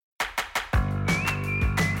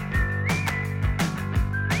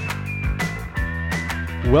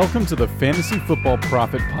Welcome to the Fantasy Football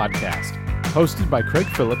Profit Podcast, hosted by Craig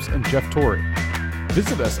Phillips and Jeff Torrey.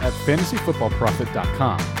 Visit us at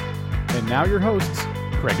fantasyfootballprofit.com. And now your hosts,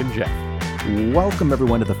 Craig and Jeff. Welcome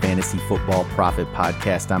everyone to the Fantasy Football Profit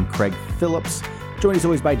Podcast. I'm Craig Phillips, joined as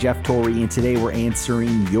always by Jeff Torrey, and today we're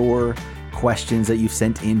answering your questions that you've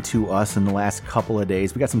sent in to us in the last couple of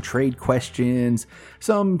days. We got some trade questions,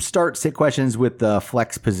 some start-sit questions with the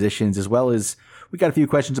flex positions, as well as we got a few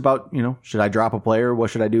questions about, should I drop a player? What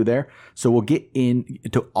should I do there? So we'll get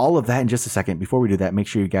into all of that in just a second. Before we do that, make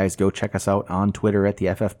sure you guys go check us out on Twitter at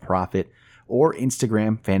the FF Profit or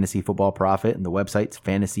Instagram, Fantasy Football Profit, and the website's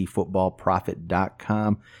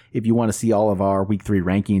fantasyfootballprofit.com. If you want to see all of our Week 3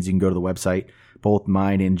 rankings, you can go to the website. Both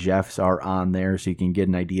mine and Jeff's are on there, so you can get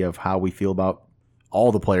an idea of how we feel about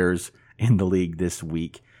all the players in the league this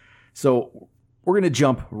week. So we're going to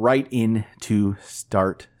jump right into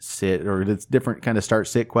start sit, or it's different kind of start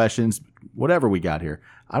sit questions, whatever we got here.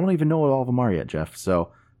 I don't even know what all of them are yet, Jeff.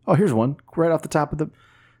 So, here's one right off the top of the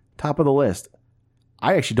list.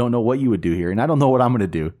 I actually don't know what you would do here, and I don't know what I'm going to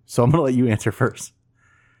do. So I'm going to let you answer first.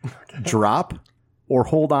 Okay. Drop or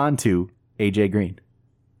hold on to AJ Green?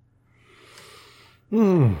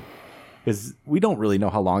 Because we don't really know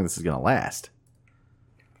how long this is going to last.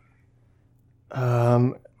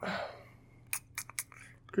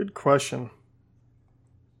 Good question.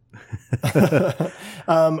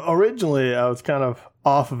 Originally, I was kind of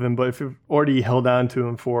off of him, but if you've already held on to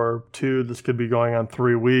him for 2, this could be going on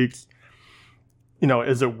 3 weeks.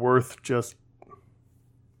 Is it worth just...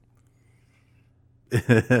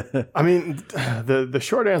 I mean, the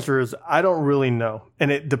short answer is I don't really know. And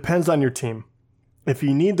it depends on your team. If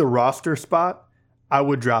you need the roster spot, I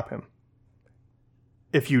would drop him.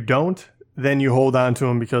 If you don't, then you hold on to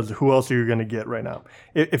him because who else are you going to get right now?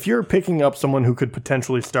 If you're picking up someone who could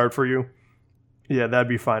potentially start for you, yeah, that'd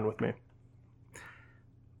be fine with me.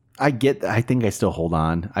 I think I still hold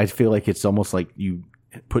on. I feel like it's almost like you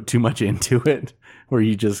put too much into it where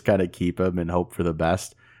you just kind of keep him and hope for the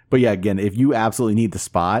best. But yeah, again, if you absolutely need the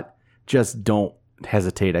spot, just don't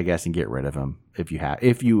hesitate, I guess, and get rid of him if you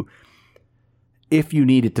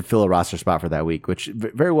needed to fill a roster spot for that week, which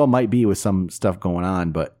very well might be with some stuff going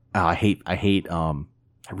on, but I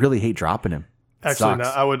really hate dropping him. Actually,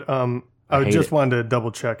 no, I would just wanted to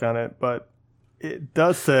double check on it, but it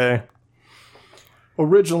does say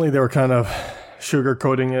originally they were kind of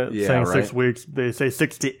sugarcoating it, saying 6 weeks. They say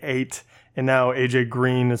 6 to 8, and now AJ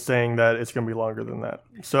Green is saying that it's going to be longer than that.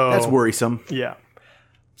 So that's worrisome. Yeah.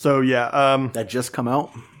 So yeah, that just come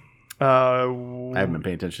out. I haven't been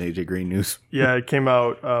paying attention to AJ Green news. Yeah, it came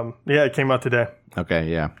out. It came out today. Okay,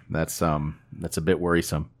 yeah, that's a bit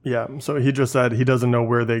worrisome. Yeah, so he just said he doesn't know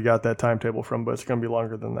where they got that timetable from, but it's going to be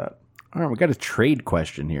longer than that. All right, we got a trade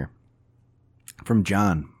question here from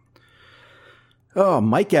John. Oh,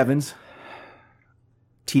 Mike Evans,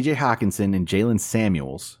 TJ Hawkinson, and Jalen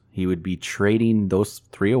Samuels. He would be trading those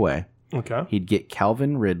 3 away. Okay. He'd get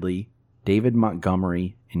Calvin Ridley, David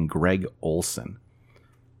Montgomery, and Greg Olsen.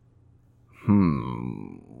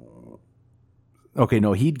 Okay,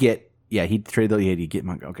 no, he'd trade though. He'd get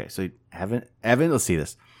Montgomery. Okay, so Evan, let's see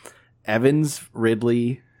this. Evans,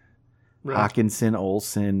 Ridley, right. Hawkinson,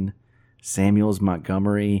 Olsen, Samuels,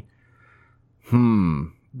 Montgomery.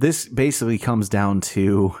 This basically comes down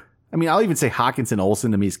to, I'll even say Hawkinson,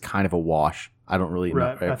 Olsen to me is kind of a wash. I don't really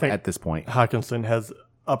know at this point. Hawkinson has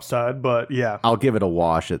upside, but yeah. I'll give it a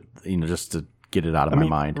wash just to get it out of my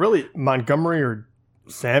mind. Really, Montgomery or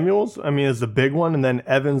Samuels, is the big one, and then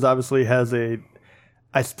Evans obviously has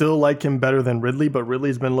I still like him better than Ridley, but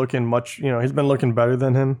Ridley's been looking he's been looking better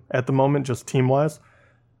than him at the moment, just team-wise.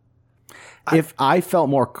 If I felt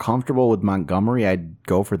more comfortable with Montgomery, I'd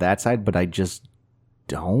go for that side, but I just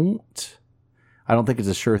don't. I don't think it's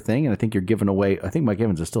a sure thing, and I think you're giving away, I think Mike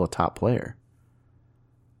Evans is still a top player.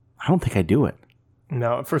 I don't think I do it.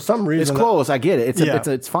 No, for some reason. It's close, I get it.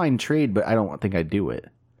 It's fine trade, but I don't think I do it.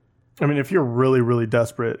 If you're really, really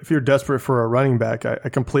desperate, if you're desperate for a running back, I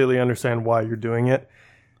completely understand why you're doing it.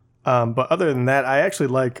 But other than that, I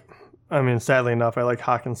actually sadly enough, I like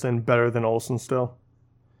Hawkinson better than Olsen still.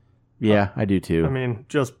 Yeah, I do too.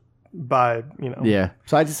 Just by, Yeah.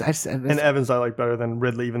 So and Evans I like better than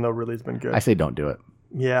Ridley, even though Ridley's been good. I say don't do it.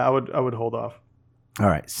 Yeah, I would hold off. All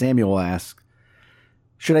right. Samuel asks,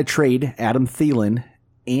 should I trade Adam Thielen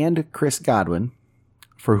and Chris Godwin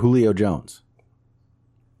for Julio Jones?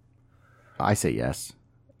 I say yes.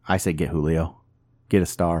 I say get Julio. Get a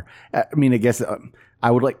star. I guess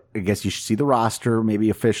you should see the roster maybe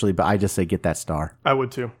officially, but I just say get that star. I would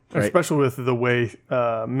too, right? Especially with the way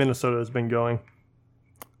Minnesota has been going.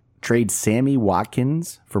 Trade Sammy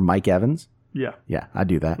Watkins for Mike Evans. Yeah. Yeah, I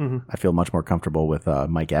do that. Mhm. I feel much more comfortable with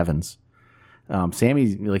Mike Evans.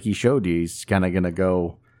 Sammy, like he showed you, he's kind of going to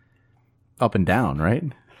go up and down, right?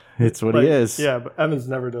 It's what he is. Yeah, but Evans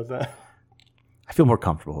never does that. I feel more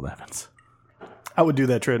comfortable with Evans. I would do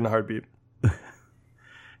that trade in a heartbeat.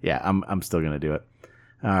 Yeah, I'm still going to do it.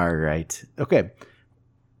 All right. Okay.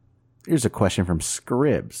 Here's a question from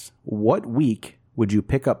Scribs. What week would you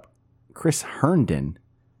pick up Chris Herndon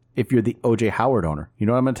if you're the O.J. Howard owner? You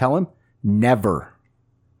know what I'm going to tell him? Never.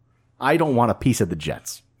 I don't want a piece of the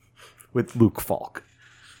Jets with Luke Falk.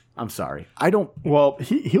 I'm sorry. I don't. Well,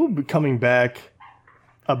 he'll be coming back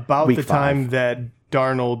about Week the 5. time that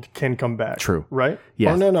Darnold can come back. True. Right?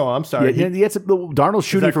 Yes. Oh, no, I'm sorry. Yeah, Darnold's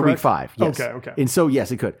shooting that for week correct? 5. Yes. Okay. And so,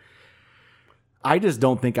 yes, it could. I just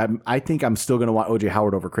don't think I think I'm still going to want O.J.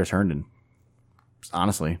 Howard over Chris Herndon.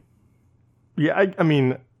 Honestly. Yeah, I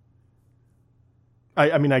mean,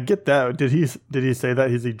 I get that. Did he say that?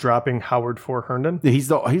 Is he dropping Howard for Herndon? He's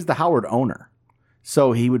the Howard owner.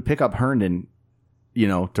 So he would pick up Herndon,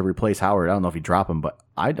 to replace Howard. I don't know if he'd drop him, but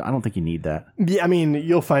I don't think you need that. Yeah, I mean,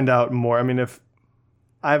 you'll find out more. I mean, if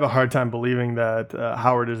I have a hard time believing that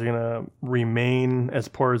Howard is going to remain as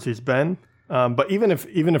poor as he's been. But even if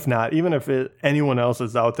anyone else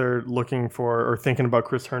is out there looking for or thinking about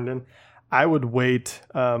Chris Herndon, I would wait.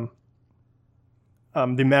 The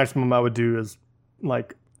maximum I would do is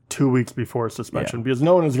like 2 weeks before suspension because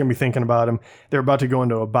no one is going to be thinking about him. They're about to go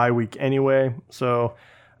into a bye week anyway, so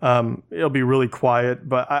it'll be really quiet.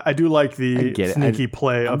 But I do like the sneaky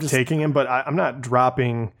play of taking him, but I'm not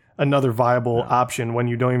dropping another viable option when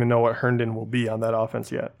you don't even know what Herndon will be on that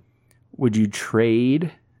offense yet. Would you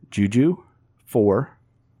trade Juju for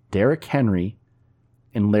Derrick Henry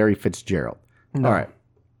and Larry Fitzgerald? No. All right.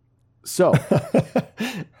 So,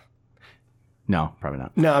 no, probably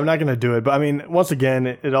not. No, I'm not going to do it. But I mean, once again,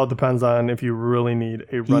 it all depends on if you really need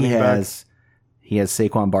a running back. He has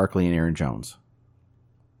Saquon Barkley and Aaron Jones.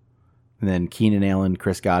 And then Keenan Allen,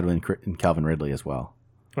 Chris Godwin, and Calvin Ridley as well.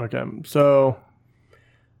 Okay. So,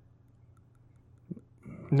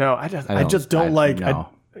 no, I just don't like. No.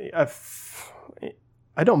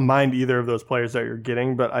 I don't mind either of those players that you're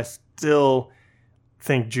getting, but I still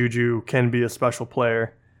think Juju can be a special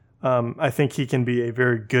player. I think he can be a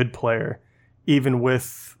very good player, even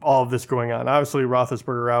with all of this going on. Obviously,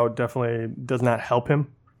 Roethlisberger out definitely does not help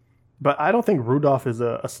him, but I don't think Rudolph is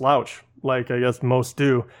a slouch like I guess most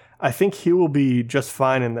do. I think he will be just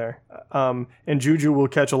fine in there, and Juju will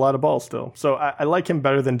catch a lot of balls still. So I like him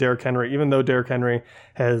better than Derrick Henry, even though Derrick Henry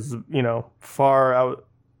has far out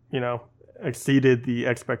exceeded the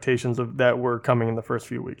expectations of that were coming in the first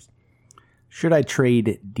few weeks. Should I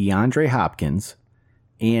trade DeAndre Hopkins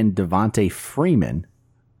and Devontae Freeman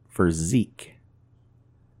for Zeke?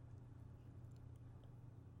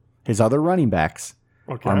 His other running backs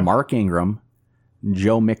are Mark Ingram,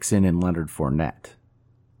 Joe Mixon, and Leonard Fournette.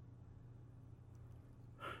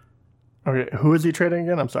 Okay, who is he trading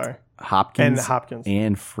again? I'm sorry. Hopkins Hopkins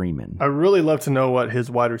and Freeman. I really love to know what his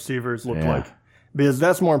wide receivers look like because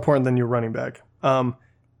that's more important than your running back. Knowing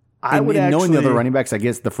the other running backs, I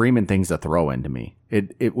guess the Freeman thing's a throw in to me.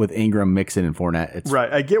 It with Ingram, Mixon, and Fournette. It's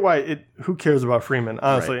right. I get why. Who cares about Freeman?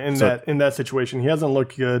 Honestly, right. in that situation, he hasn't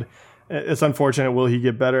looked good. It's unfortunate. Will he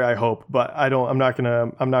get better? I hope, but I don't. I'm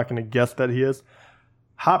not gonna guess that he is.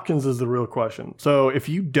 Hopkins is the real question. So if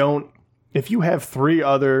you have 3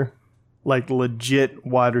 other like legit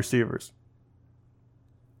wide receivers,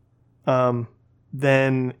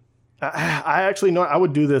 then I actually know I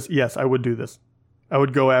would do this. Yes, I would do this. I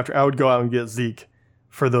would go out and get Zeke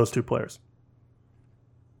for those 2 players.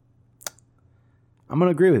 I'm going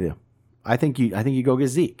to agree with you. I think you go get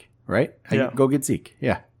Zeke, right? Go get Zeke.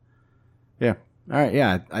 Yeah. All right.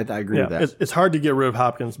 Yeah, I agree with that. It's hard to get rid of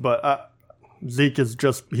Hopkins, but Zeke is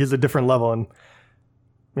he's a different level, and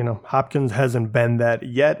Hopkins hasn't been that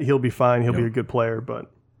yet. He'll be fine. He'll be a good player,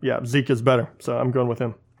 but yeah, Zeke is better. So I'm going with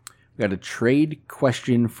him. We got a trade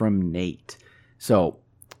question from Nate. So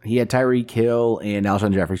he had Tyreek Hill and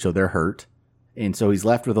Alshon Jeffrey, so they're hurt. And so he's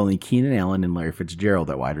left with only Keenan Allen and Larry Fitzgerald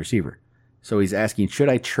at wide receiver. So he's asking, should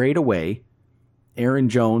I trade away Aaron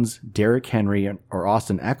Jones, Derrick Henry, or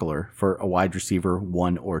Austin Eckler for a wide receiver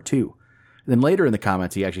 1 or 2? And then later in the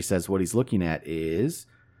comments, he actually says what he's looking at is,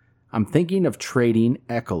 I'm thinking of trading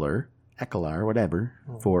Eckler, whatever,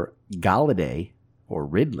 for Galladay or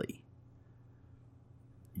Ridley.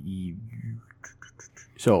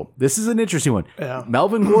 So this is an interesting one. Yeah.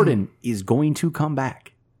 Melvin Gordon is going to come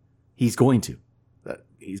back. He's going to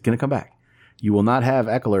come back. You will not have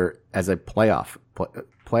Eckler as a playoff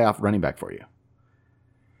running back for you.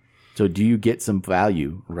 So do you get some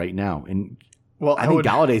value right now? And Well, I think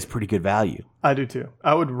Galladay's pretty good value. I do too.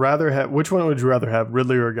 I would rather have. Which one would you rather have,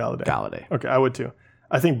 Ridley or Galladay? Galladay. Okay, I would too.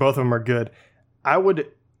 I think both of them are good. I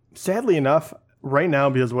would, sadly enough, right now,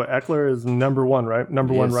 because Eckler is number one, right?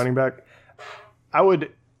 Number one running back.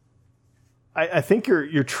 I think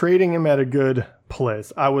you're trading him at a good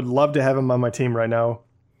place. I would love to have him on my team right now,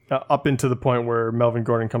 up into the point where Melvin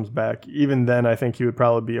Gordon comes back. Even then, I think he would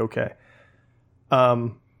probably be okay. I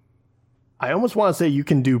almost want to say you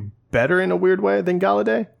can do better in a weird way than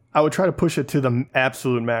Galladay. I would try to push it to the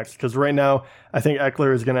absolute max, because right now I think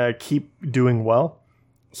Eckler is going to keep doing well.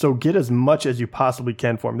 So get as much as you possibly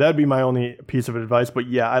can for him. That would be my only piece of advice. But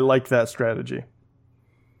yeah, I like that strategy.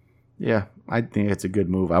 Yeah, I think it's a good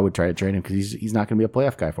move. I would try to trade him because he's not going to be a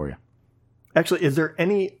playoff guy for you. Actually,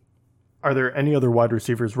 are there any other wide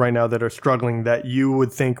receivers right now that are struggling that you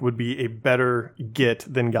would think would be a better get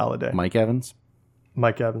than Galladay? Mike Evans.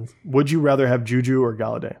 Would you rather have Juju or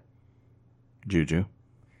Galladay? Juju.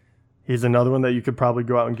 He's another one that you could probably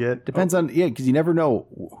go out and get. Depends on, because you never know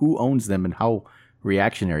who owns them and how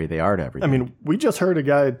reactionary they are to everything. I mean, we just heard a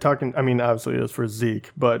guy talking, obviously it was for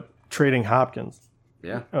Zeke, but trading Hopkins.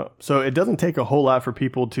 Yeah. So it doesn't take a whole lot for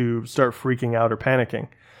people to start freaking out or panicking.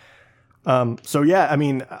 So yeah,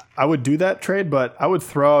 I would do that trade, but I would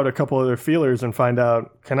throw out a couple other feelers and find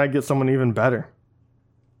out, can I get someone even better?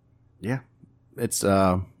 Yeah. It's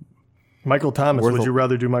Michael Thomas. Would you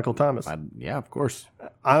rather do Michael Thomas? Yeah, of course.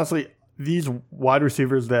 Honestly, these wide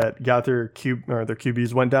receivers that got their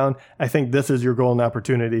QBs went down, I think this is your golden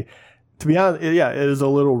opportunity. To be honest, yeah, it is a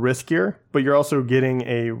little riskier, but you're also getting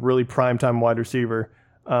a really primetime wide receiver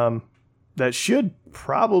that should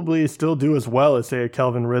probably still do as well as, say, a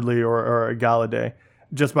Calvin Ridley or a Galladay,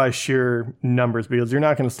 just by sheer numbers, because you're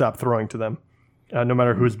not going to stop throwing to them, no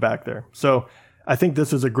matter who's back there. So I think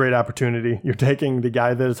this is a great opportunity. You're taking the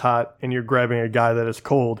guy that is hot and you're grabbing a guy that is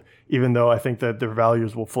cold, even though I think that their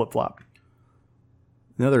values will flip-flop.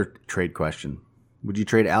 Another trade question. Would you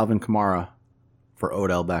trade Alvin Kamara for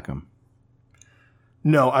Odell Beckham?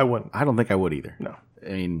 No, I wouldn't. I don't think I would either. No.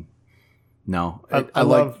 No. I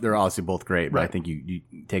love, they're obviously both great, but right. I think you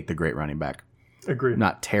take the great running back. Agreed.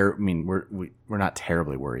 We're not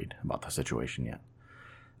terribly worried about the situation yet.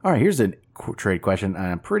 All right, here's a trade question.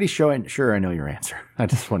 I'm pretty sure I know your answer. I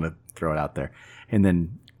just want to throw it out there. And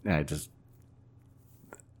then just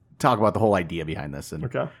talk about the whole idea behind this and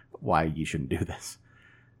why you shouldn't do this.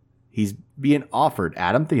 He's being offered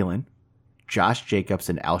Adam Thielen, Josh Jacobs,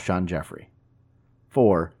 and Alshon Jeffrey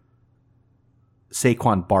for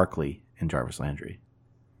Saquon Barkley and Jarvis Landry.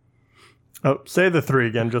 Oh, say the three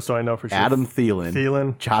again, just so I know for sure. Adam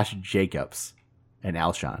Thielen, Josh Jacobs, and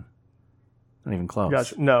Alshon. Not even close.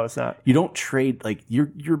 Gotcha. No, it's not. You don't trade,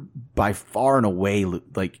 you're by far and away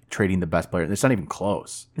trading the best player. It's not even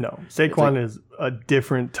close. No, Saquon is a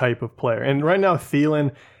different type of player. And right now,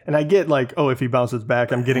 Thielen, and I get if he bounces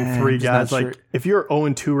back, I'm getting three guys. Sure. If you're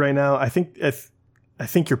 0-2 right now, I think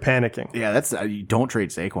you're panicking. Yeah, that's you don't trade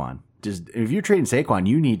Saquon. Just if you're trading Saquon,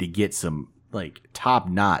 you need to get some top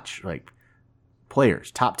notch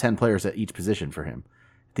players, top 10 players at each position for him.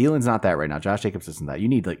 Thielen's not that right now. Josh Jacobs isn't that. You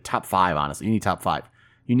need top 5, honestly. You need top 5.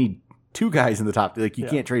 You need 2 guys in the top. You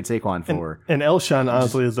can't trade Saquon for. And Alshon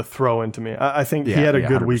honestly is a throw in to me. I think he had a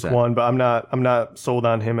good 100%. Week 1, but I'm not sold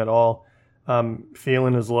on him at all.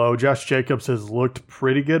 Thielen is low. Josh Jacobs has looked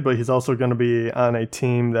pretty good, but he's also going to be on a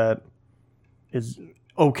team that is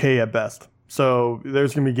okay at best. So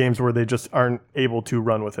there's going to be games where they just aren't able to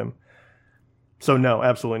run with him. So no,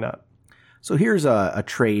 absolutely not. So here's a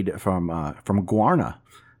trade from Guarna.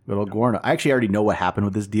 Little Guarna. I actually already know what happened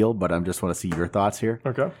with this deal, but I just want to see your thoughts here.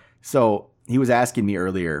 Okay. So he was asking me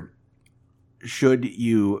earlier, should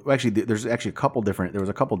you actually? There's actually there was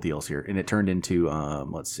a couple deals here, and it turned into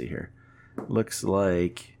let's see here. Looks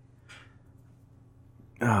like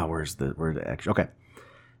where's the action? Okay.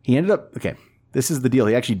 He ended up this is the deal.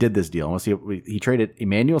 He actually did this deal. I want to see. He traded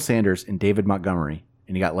Emmanuel Sanders and David Montgomery,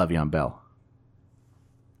 and he got Le'Veon Bell.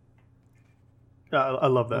 I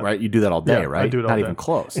love that. Right? You do that all day, right? I do it all day. Not even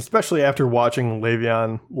close. Especially after watching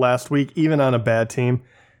Le'Veon last week, even on a bad team,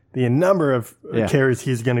 the number of carries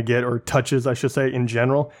he's going to get, or touches, I should say, in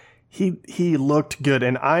general, he looked good.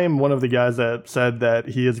 And I am one of the guys that said that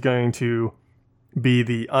he is going to be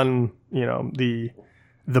the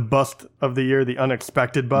bust of the year, the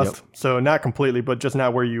unexpected bust. Yep. So not completely, but just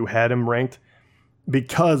not where you had him ranked,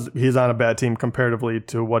 because he's on a bad team comparatively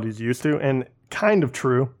to what he's used to. And kind of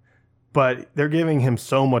true. But they're giving him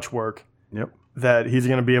so much work that he's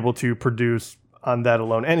going to be able to produce on that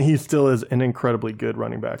alone. And he still is an incredibly good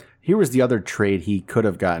running back. Here was the other trade he could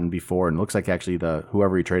have gotten before, and it looks like actually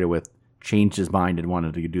whoever he traded with changed his mind and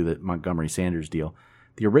wanted to do the Montgomery Sanders deal.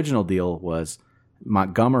 The original deal was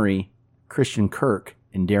Montgomery, Christian Kirk,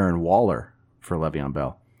 and Darren Waller for Le'Veon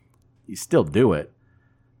Bell. You still do it,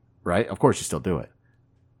 right? Of course you still do it.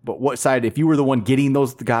 But what side, if you were the one getting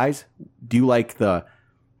those guys, do you like the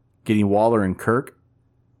getting Waller and Kirk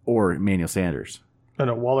or Emmanuel Sanders? I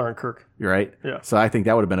know, Waller and Kirk. You're right? Yeah. So I think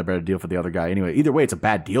that would have been a better deal for the other guy. Anyway, either way, it's a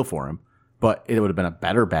bad deal for him, but it would have been a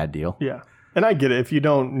better bad deal. Yeah. And I get it. If you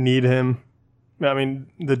don't need him, I mean,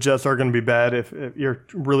 the Jets are going to be bad if you're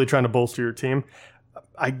really trying to bolster your team.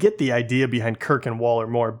 I get the idea behind Kirk and Waller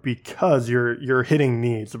more because you're hitting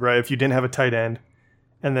needs, right? If you didn't have a tight end,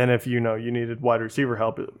 and then if you needed wide receiver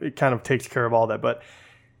help, it kind of takes care of all that. But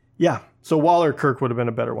yeah, so Waller Kirk would have been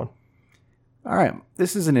a better one. All right,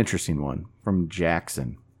 this is an interesting one from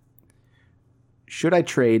Jackson. Should I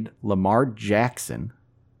trade Lamar Jackson?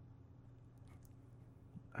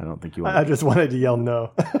 I don't think you want. I just wanted to yell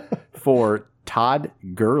no. For Todd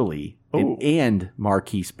Gurley and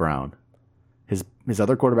Marquise Brown. His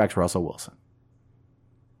other quarterback's Russell Wilson.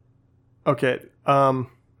 Okay.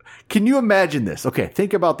 Can you imagine this? Okay,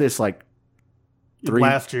 think about this like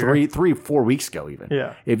last year, 4 weeks ago, even.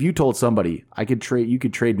 Yeah. If you told somebody, you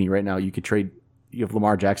could trade me right now. You have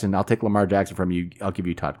Lamar Jackson. I'll take Lamar Jackson from you. I'll give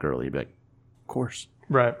you Todd Gurley. You'd be like, of course.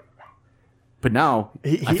 Right. But now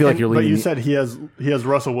I feel like you're leaning. But you said he has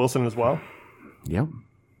Russell Wilson as well. Yep.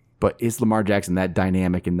 But is Lamar Jackson that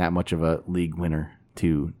dynamic and that much of a league winner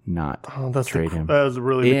to not trade him? That is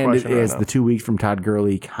really the question. And is the 2 weeks from Todd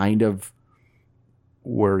Gurley kind of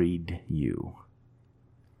worried you?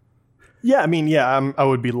 Yeah, I mean, I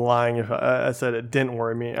would be lying if I said it didn't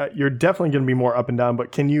worry me. You're definitely going to be more up and down,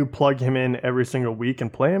 but can you plug him in every single week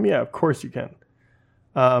and play him? Yeah, of course you can.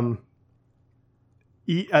 I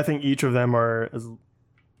think each of them are as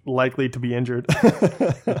likely to be injured.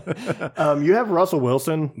 You have Russell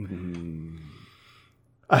Wilson.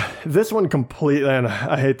 This one completely, and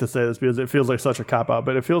I hate to say this because it feels like such a cop-out,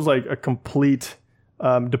 but it feels like a complete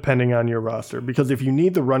depending on your roster. Because if you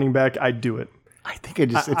need the running back, I'd do it. I think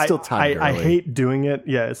it's still Todd Gurley. I hate doing it.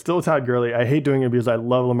 Yeah, it's still Todd Gurley. I hate doing it because I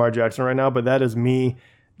love Lamar Jackson right now, but that is me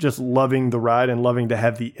just loving the ride and loving to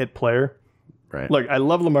have the it player. Right. Look, I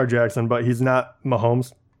love Lamar Jackson, but he's not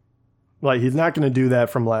Mahomes. Like, he's not going to do that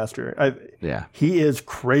from last year. He is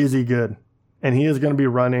crazy good, and he is going to be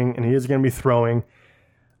running, and he is going to be throwing.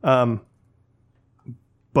 But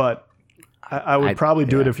I would probably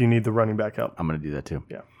do it if you need the running back help. I'm going to do that too.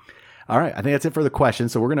 Yeah. All right. I think that's it for the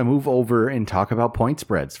questions. So we're going to move over and talk about point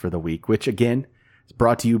spreads for the week, which again is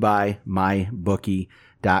brought to you by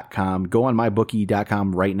MyBookie.com. Go on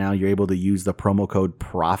MyBookie.com right now. You're able to use the promo code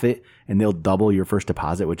PROFIT and they'll double your first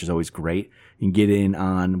deposit, which is always great. You can get in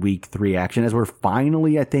on week 3 action as we're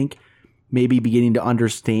finally, I think, maybe beginning to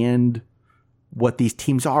understand what these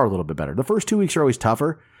teams are a little bit better. The first 2 weeks are always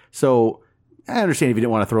tougher. So I understand if you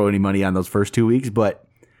didn't want to throw any money on those first 2 weeks, but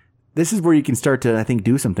this is where you can start to, I think,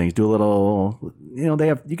 do some things. Do a little, they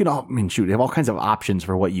have all kinds of options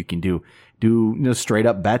for what you can do. Do, straight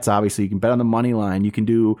up bets. Obviously, you can bet on the money line. You can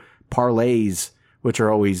do parlays, which are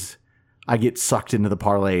always, I get sucked into the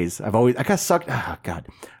parlays. I got sucked. Oh, God.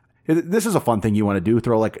 This is a fun thing you want to do. If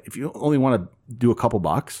you only want to do a couple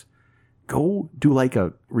bucks, go do like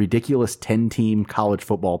a ridiculous 10-team college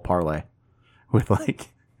football parlay with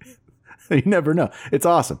you never know. It's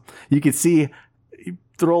awesome. You can see, you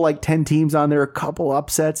throw like 10 teams on there, a couple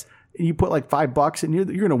upsets, and you put like $5 and you're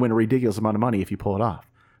going to win a ridiculous amount of money if you pull it off.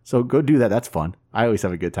 So go do that. That's fun. I always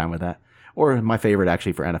have a good time with that. Or my favorite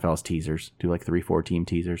actually for NFL is teasers. Do like 3-4 team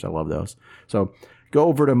teasers. I love those. So go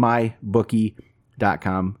over to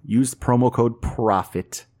mybookie.com, use the promo code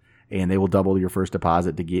PROFIT, and they will double your first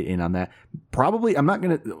deposit to get in on that. Probably,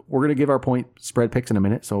 we're going to give our point spread picks in a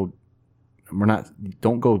minute. So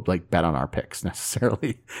don't go like bet on our picks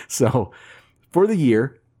necessarily. So for the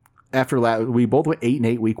year, we both went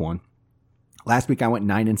 8-8 week 1. Last week I went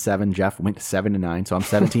 9-7. Jeff went 7-9. So I'm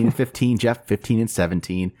 17-15. Jeff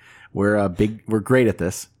 15-17. We're great at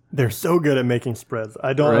this. They're so good at making spreads.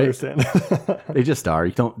 I don't understand. They just are.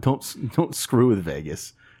 You don't screw with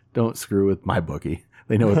Vegas. Don't screw with MyBookie.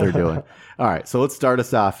 They know what they're doing. All right, so let's start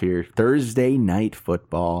us off here. Thursday night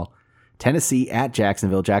football. Tennessee at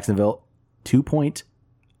Jacksonville. Jacksonville 2-point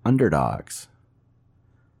underdogs.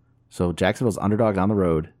 So Jacksonville's underdogs on the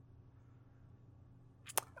road.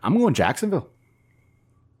 I'm going Jacksonville.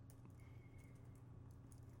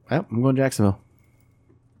 Yep, I'm going Jacksonville.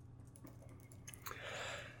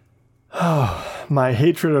 Oh, my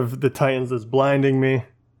hatred of the Titans is blinding me.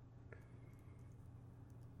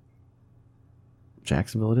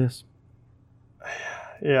 Jacksonville it is.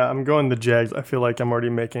 Yeah, I'm going the Jags. I feel like I'm already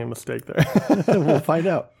making a mistake there. We'll find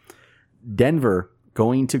out. Denver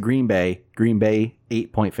going to Green Bay. Green Bay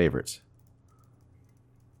 8-point favorites.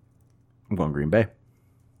 I'm going Green Bay.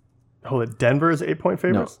 Hold it. Denver is 8-point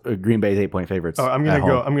favorites? No, Green Bay is 8-point favorites. Oh, I'm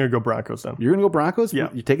gonna go Broncos then. You're gonna go Broncos? Yeah.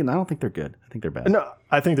 You're taking. I don't think they're good. I think they're bad. No,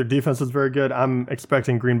 I think their defense is very good. I'm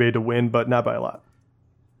expecting Green Bay to win, but not by a lot.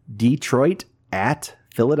 Detroit at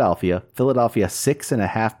Philadelphia. Philadelphia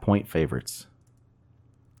 6.5-point favorites.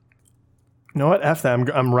 You know what? F that.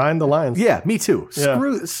 I'm riding the Lions. Yeah, me too.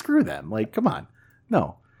 Yeah. Screw them. Like, come on.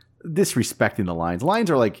 No. Disrespecting the Lions.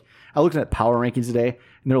 Lions are like, I looked at power rankings today,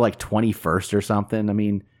 and they're like 21st or something. I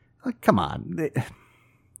mean, like, come on.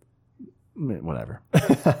 Whatever.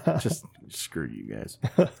 Just screw you guys.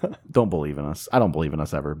 Don't believe in us. I don't believe in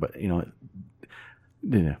us ever, but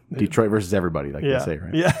Detroit versus everybody, like they say,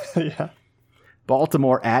 right? Yeah, yeah.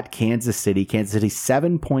 Baltimore at Kansas City. Kansas City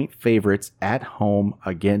 7-point favorites at home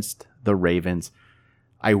against the Ravens.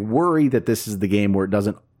 I worry that this is the game where it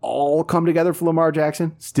doesn't all come together for Lamar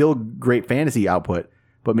Jackson. Still great fantasy output,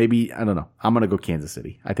 but maybe, I don't know. I'm going to go Kansas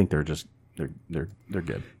City. I think they're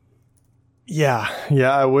good. Yeah.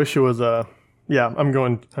 I wish it was I'm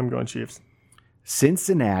going Chiefs.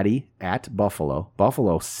 Cincinnati at Buffalo.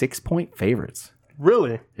 Buffalo 6-point favorites.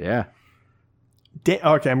 Really? Yeah.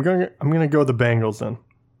 Okay, I'm gonna go the Bengals then.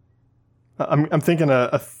 I'm thinking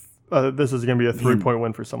this is gonna be a 3-point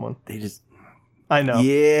win for someone. I know.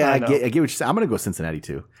 Yeah, I get what you're saying. I'm gonna go Cincinnati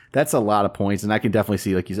too. That's a lot of points, and I can definitely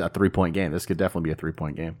see, like you said, a 3-point game. This could definitely be a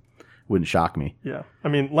 3-point game. Wouldn't shock me. Yeah, I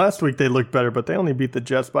mean, last week they looked better, but they only beat the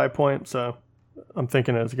Jets by a point, so I'm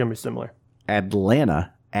thinking it's gonna be similar.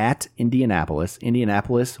 Atlanta at Indianapolis.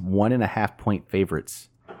 Indianapolis 1.5-point favorites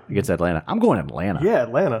against Atlanta. I'm going Atlanta. Yeah,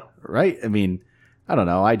 Atlanta. Right? I mean, I don't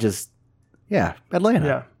know. Atlanta.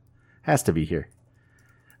 Yeah. Has to be here.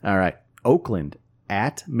 All right. Oakland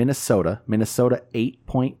at Minnesota. Minnesota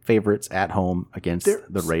 8-point favorites at home against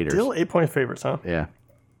the Raiders. Still 8-point favorites, huh? Yeah.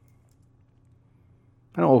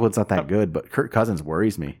 I know Oakland's not that good, but Kirk Cousins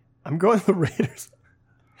worries me. I'm going the Raiders.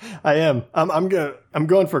 I am. I'm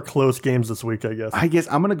going for close games this week, I guess. I guess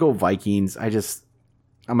I'm gonna go Vikings.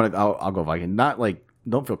 I'll go Vikings. Not like,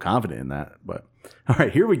 don't feel confident in that, but all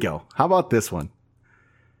right, here we go. How about this one?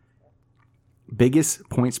 Biggest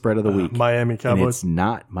point spread of the week. Miami Cowboys. And it's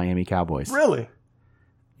not Miami Cowboys. Really?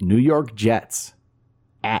 New York Jets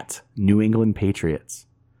at New England Patriots.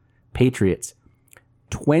 Patriots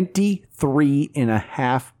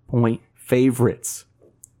 23.5-point favorites.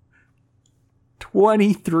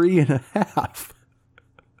 23.5.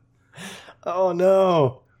 Oh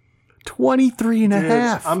no.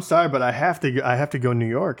 23.5. I'm sorry, but I have to go New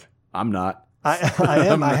York. I'm not. I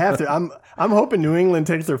am. I have to. I'm hoping New England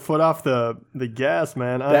takes their foot off the gas,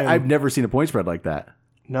 man. I've never seen a point spread like that.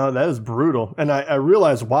 No, that is brutal. And I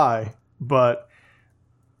realize why, but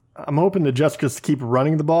I'm hoping the Jets just keep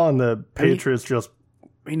running the ball and the Patriots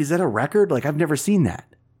is that a record? Like, I've never seen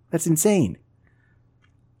that. That's insane.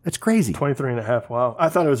 That's crazy. 23.5. Wow. I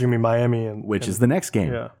thought it was going to be Miami. Which is the next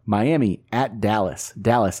game. Yeah. Miami at Dallas.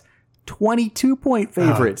 Dallas, 22-point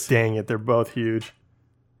favorites. Oh, dang it. They're both huge.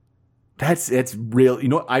 It's real. You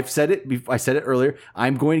know, I said it earlier.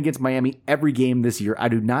 I'm going against Miami every game this year. I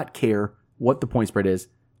do not care what the point spread is.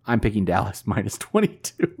 I'm picking Dallas minus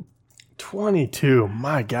 22. 22.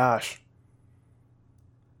 My gosh.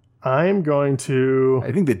 I'm going to...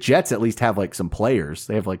 I think the Jets at least have like some players.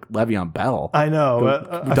 They have like Le'Veon Bell. I know.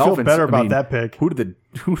 I feel better about that pick. Who did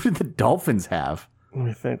the Dolphins have? Let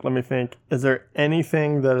me think. Is there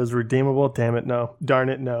anything that is redeemable? Damn it, no. Darn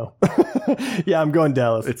it, no. Yeah, I'm going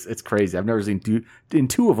Dallas. It's crazy. I've never seen two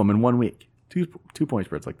of them in 1 week. Two point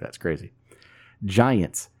spreads like that. It's crazy.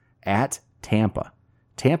 Giants at Tampa.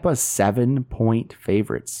 Tampa 7-point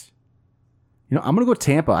favorites. You know, I'm going to go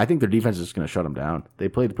Tampa. I think their defense is just going to shut them down. They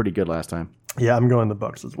played pretty good last time. Yeah, I'm going the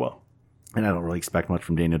Bucs as well. And I don't really expect much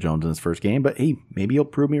from Daniel Jones in his first game, but hey, maybe he'll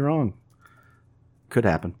prove me wrong. Could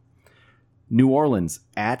happen. New Orleans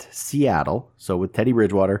at Seattle. So with Teddy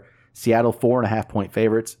Bridgewater, Seattle 4.5-point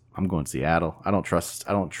favorites. I'm going Seattle. I don't trust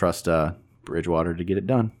Bridgewater to get it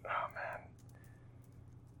done. Oh man.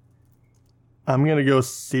 I'm gonna go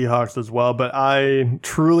Seahawks as well, but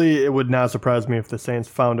it would not surprise me if the Saints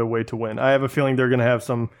found a way to win. I have a feeling they're gonna have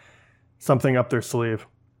something up their sleeve.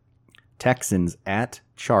 Texans at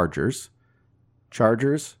Chargers.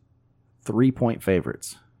 Chargers 3-point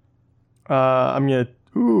favorites. I'm gonna.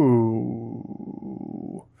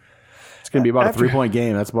 Ooh. It's going to be about a 3-point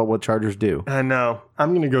game. That's about what Chargers do. I know. I'm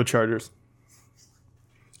going to go Chargers.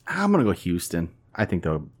 I'm going to go Houston. I think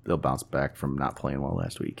they'll bounce back from not playing well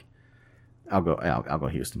last week. I'll go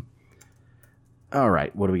Houston. All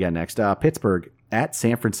right. What do we got next? Pittsburgh at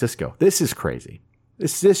San Francisco. This is crazy.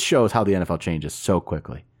 This shows how the NFL changes so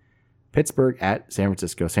quickly. Pittsburgh at San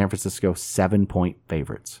Francisco. San Francisco 7-point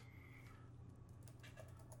favorites.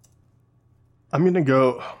 I'm going to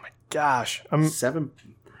go, oh my gosh. I'm just going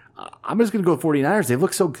to go 49ers. They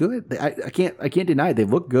look so good. I can't deny it. They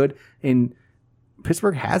look good, and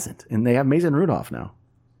Pittsburgh hasn't, and they have Mason Rudolph now.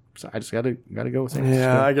 So I just got to go with San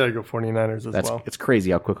Francisco. Yeah, I got to go 49ers as well. It's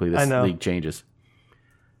crazy how quickly this league changes.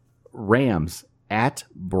 Rams at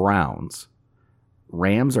Browns.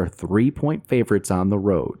 Rams are 3-point favorites on the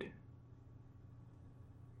road.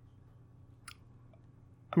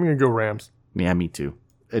 I'm going to go Rams. Yeah, me too.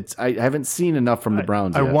 I haven't seen enough from the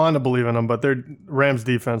Browns yet. I want to believe in them, but their Rams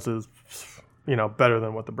defense is better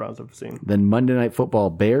than what the Browns have seen. Then Monday Night Football,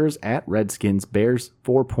 Bears at Redskins. Bears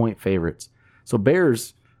 4-point favorites. So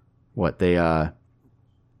Bears, they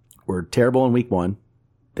were terrible in week 1.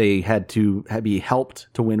 They had to be helped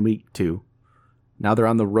to win week 2. Now they're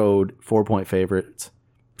on the road, 4-point favorites.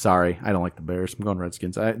 Sorry, I don't like the Bears. I'm going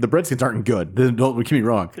Redskins. The Redskins aren't good. Don't get me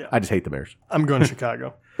wrong. Yeah. I just hate the Bears. I'm going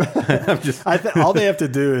Chicago. All they have to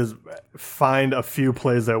do is find a few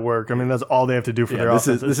plays that work. I mean, that's all they have to do for their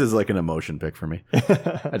offense. This is like an emotion pick for me.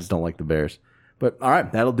 I just don't like the Bears. But all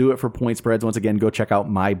right, that'll do it for point spreads. Once again, go check out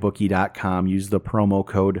mybookie.com. Use the promo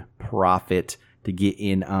code PROFIT to get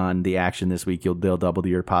in on the action this week. They'll double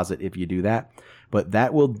your deposit if you do that. But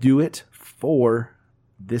that will do it for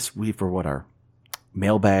this week for what our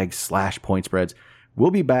mailbag / point spreads. We'll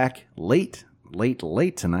be back late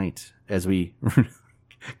tonight as we...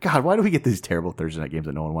 God, why do we get these terrible Thursday night games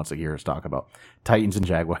that no one wants to hear us talk about? Titans and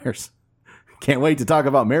Jaguars. Can't wait to talk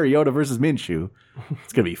about Mariota versus Minshew.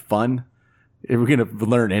 It's going to be fun. If we're going to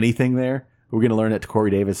learn anything there, we're going to learn that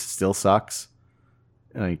Corey Davis still sucks.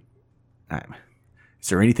 Is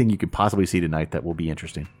there anything you could possibly see tonight that will be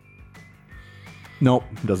interesting? Nope,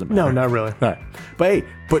 doesn't matter. No, not really. All right.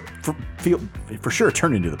 But for sure,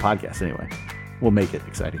 turn into the podcast anyway. We'll make it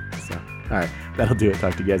exciting. So, all right, that'll do it.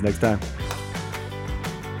 Talk to you guys next time.